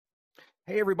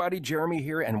Hey everybody, Jeremy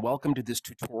here, and welcome to this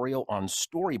tutorial on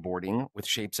storyboarding with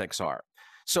ShapesXR.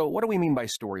 So what do we mean by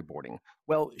storyboarding?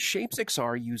 Well,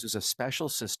 ShapesXR uses a special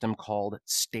system called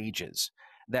stages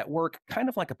that work kind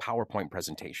of like a PowerPoint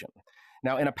presentation.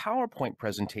 Now, in a PowerPoint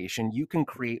presentation, you can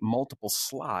create multiple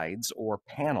slides or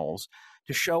panels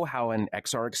to show how an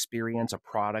XR experience, a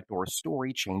product, or a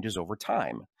story changes over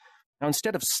time. Now,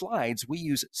 instead of slides, we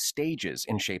use stages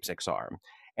in ShapesXR,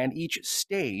 and each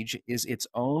stage is its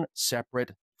own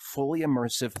separate, fully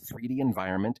immersive 3D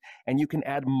environment, and you can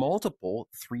add multiple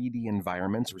 3D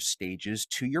environments or stages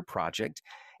to your project,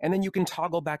 and then you can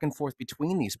toggle back and forth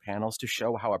between these panels to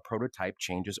show how a prototype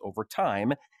changes over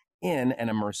time in an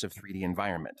immersive 3D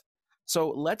environment. So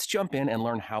let's jump in and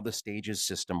learn how the stages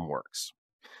system works.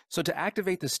 So to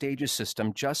activate the stages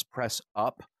system, just press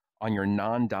up on your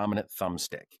non-dominant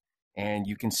thumbstick. And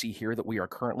you can see here that we are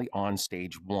currently on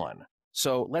stage 1.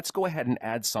 So let's go ahead and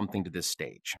add something to this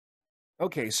stage.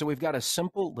 Okay, so we've got a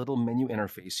simple little menu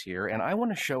interface here, and I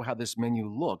want to show how this menu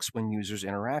looks when users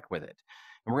interact with it.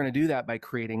 And we're going to do that by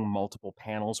creating multiple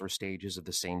panels or stages of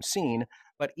the same scene,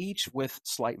 but each with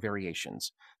slight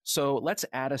variations. So let's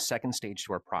add a second stage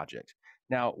to our project.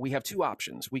 Now, we have two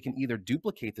options. We can either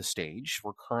duplicate the stage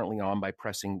we're currently on by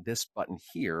pressing this button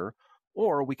here,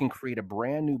 or we can create a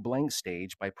brand new blank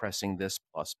stage by pressing this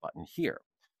plus button here.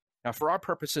 Now, for our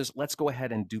purposes, let's go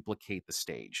ahead and duplicate the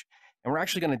stage. And we're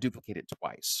actually going to duplicate it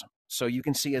twice. So you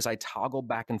can see as I toggle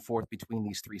back and forth between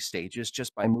these three stages,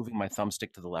 just by moving my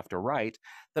thumbstick to the left or right,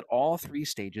 that all three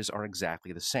stages are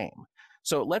exactly the same.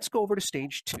 So let's go over to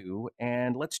stage 2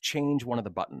 and let's change one of the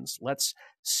buttons. Let's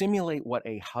simulate what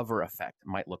a hover effect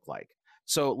might look like.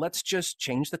 So let's just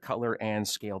change the color and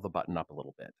scale the button up a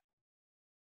little bit.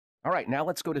 All right, now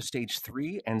let's go to stage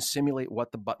 3 and simulate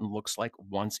what the button looks like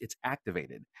once it's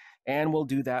activated. And we'll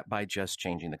do that by just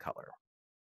changing the color.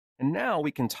 And now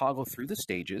we can toggle through the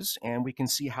stages and we can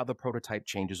see how the prototype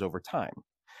changes over time.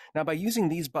 Now, by using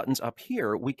these buttons up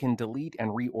here, we can delete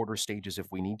and reorder stages if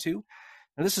we need to.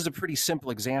 Now, this is a pretty simple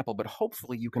example, but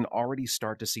hopefully you can already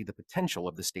start to see the potential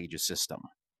of the stages system.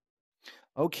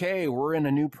 Okay, we're in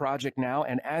a new project now,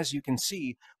 and as you can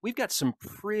see, we've got some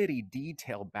pretty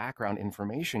detailed background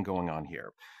information going on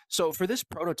here. So for this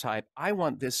prototype, I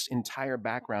want this entire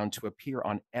background to appear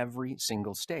on every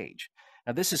single stage.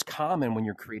 Now, this is common when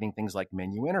you're creating things like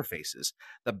menu interfaces.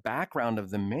 The background of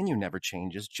the menu never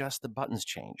changes, just the buttons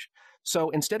change. So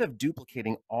instead of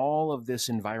duplicating all of this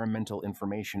environmental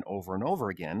information over and over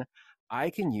again, I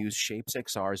can use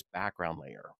ShapesXR's background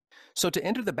layer. So to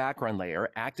enter the background layer,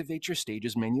 activate your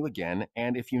stages menu again,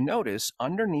 and if you notice,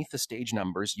 underneath the stage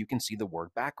numbers, you can see the word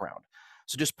background.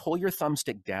 So just pull your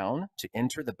thumbstick down to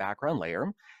enter the background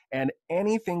layer, and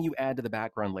anything you add to the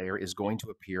background layer is going to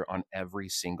appear on every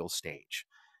single stage.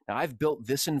 Now, I've built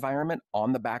this environment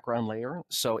on the background layer,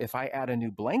 so if I add a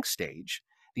new blank stage,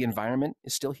 the environment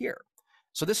is still here.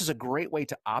 So this is a great way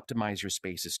to optimize your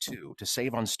spaces too. To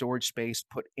save on storage space,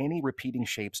 put any repeating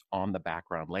shapes on the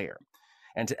background layer.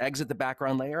 And to exit the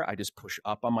background layer, I just push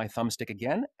up on my thumbstick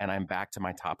again, and I'm back to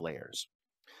my top layers.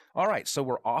 All right, so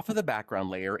we're off of the background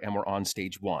layer and we're on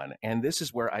stage 1, and this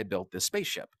is where I built this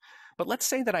spaceship. But let's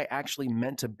say that I actually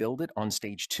meant to build it on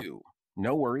stage 2.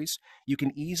 No worries, you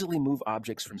can easily move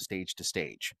objects from stage to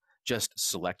stage. Just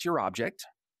select your object,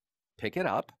 pick it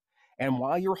up, and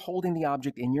while you're holding the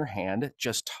object in your hand,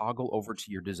 just toggle over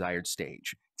to your desired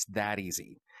stage. It's that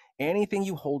easy. Anything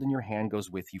you hold in your hand goes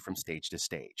with you from stage to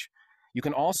stage. You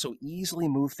can also easily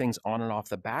move things on and off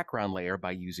the background layer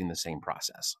by using the same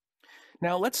process.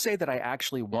 Now, let's say that I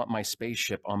actually want my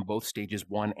spaceship on both stages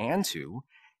 1 and 2,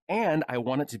 and I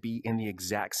want it to be in the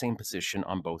exact same position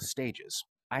on both stages.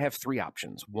 I have three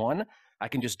options. 1, I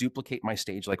can just duplicate my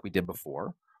stage like we did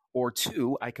before, or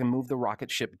 2, I can move the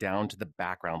rocket ship down to the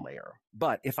background layer.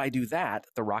 But if I do that,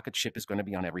 the rocket ship is going to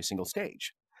be on every single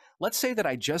stage. Let's say that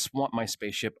I just want my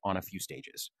spaceship on a few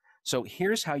stages. So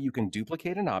here's how you can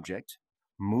duplicate an object,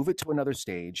 move it to another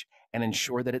stage, and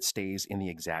ensure that it stays in the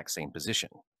exact same position.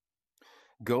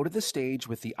 Go to the stage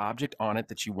with the object on it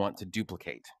that you want to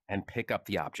duplicate and pick up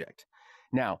the object.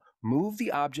 Now, move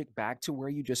the object back to where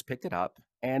you just picked it up,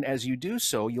 and as you do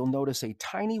so, you'll notice a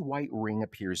tiny white ring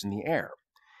appears in the air.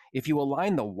 If you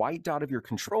align the white dot of your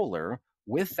controller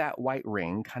with that white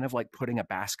ring, kind of like putting a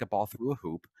basketball through a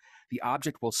hoop, the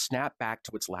object will snap back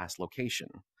to its last location.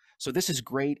 So this is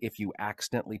great if you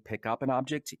accidentally pick up an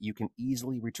object, you can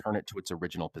easily return it to its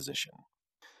original position.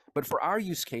 But for our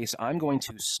use case, I'm going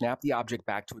to snap the object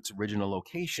back to its original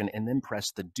location and then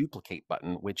press the duplicate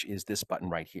button, which is this button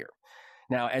right here.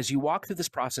 Now, as you walk through this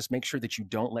process, make sure that you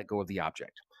don't let go of the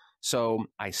object. So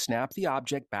I snap the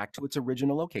object back to its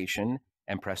original location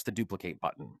and press the duplicate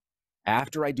button.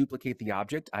 After I duplicate the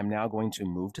object, I'm now going to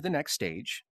move to the next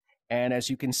stage. And as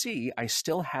you can see, I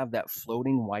still have that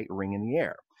floating white ring in the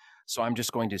air. So I'm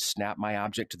just going to snap my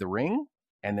object to the ring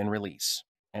and then release.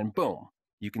 And boom,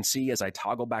 you can see as I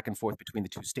toggle back and forth between the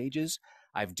two stages,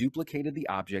 I've duplicated the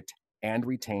object and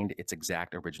retained its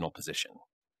exact original position.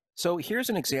 So here's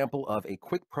an example of a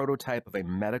quick prototype of a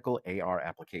medical AR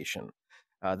application.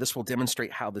 This will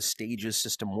demonstrate how the stages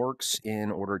system works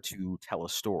in order to tell a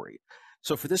story.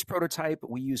 So for this prototype,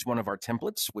 we used one of our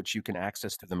templates, which you can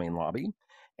access through the main lobby,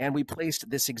 and we placed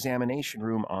this examination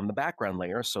room on the background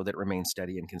layer so that it remains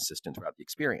steady and consistent throughout the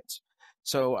experience.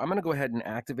 So I'm going to go ahead and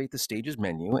activate the stages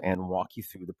menu and walk you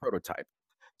through the prototype.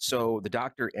 So the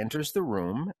doctor enters the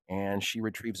room and she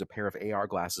retrieves a pair of AR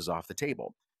glasses off the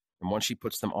table. And once she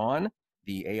puts them on,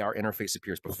 the AR interface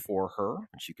appears before her,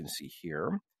 which you can see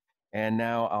here. And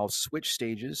now I'll switch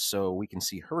stages so we can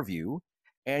see her view.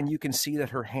 And you can see that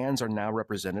her hands are now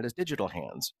represented as digital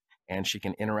hands, and she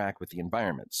can interact with the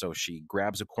environment. So she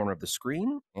grabs a corner of the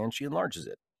screen and she enlarges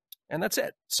it. And that's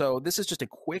it. So this is just a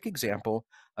quick example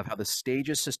of how the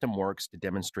stages system works to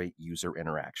demonstrate user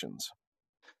interactions.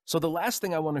 So the last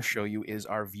thing I want to show you is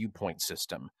our viewpoint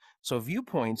system. So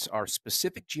viewpoints are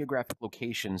specific geographic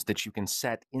locations that you can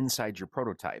set inside your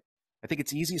prototype. I think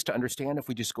it's easiest to understand if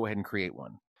we just go ahead and create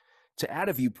one. To add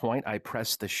a viewpoint, I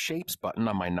press the Shapes button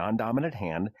on my non-dominant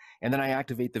hand, and then I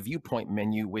activate the viewpoint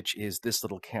menu, which is this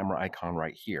little camera icon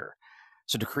right here.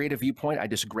 So to create a viewpoint, I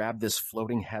just grab this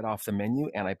floating head off the menu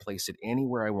and I place it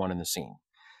anywhere I want in the scene.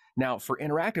 Now, for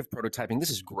interactive prototyping, this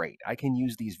is great. I can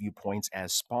use these viewpoints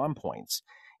as spawn points.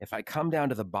 If I come down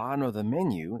to the bottom of the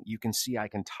menu, you can see I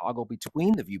can toggle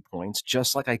between the viewpoints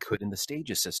just like I could in the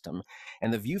stages system.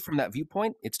 And the view from that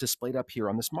viewpoint, it's displayed up here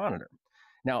on this monitor.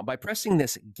 Now, by pressing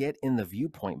this Get in the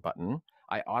Viewpoint button,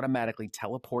 I automatically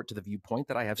teleport to the viewpoint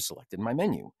that I have selected in my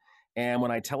menu. And when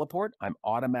I teleport, I'm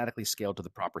automatically scaled to the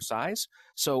proper size.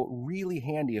 So really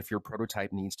handy if your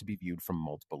prototype needs to be viewed from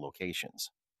multiple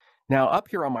locations. Now, up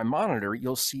here on my monitor,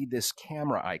 you'll see this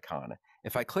camera icon.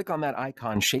 If I click on that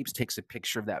icon, Shapes takes a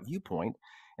picture of that viewpoint,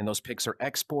 and those pics are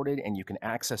exported and you can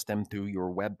access them through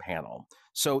your web panel.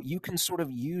 So you can sort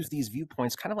of use these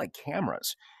viewpoints kind of like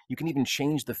cameras. You can even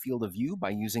change the field of view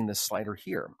by using this slider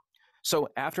here. So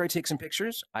after I take some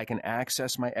pictures, I can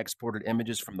access my exported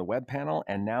images from the web panel,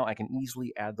 and now I can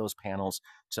easily add those panels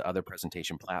to other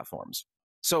presentation platforms.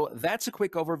 So that's a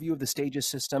quick overview of the Stages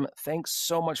system. Thanks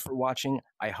so much for watching.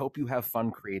 I hope you have fun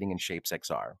creating in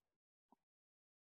ShapesXR.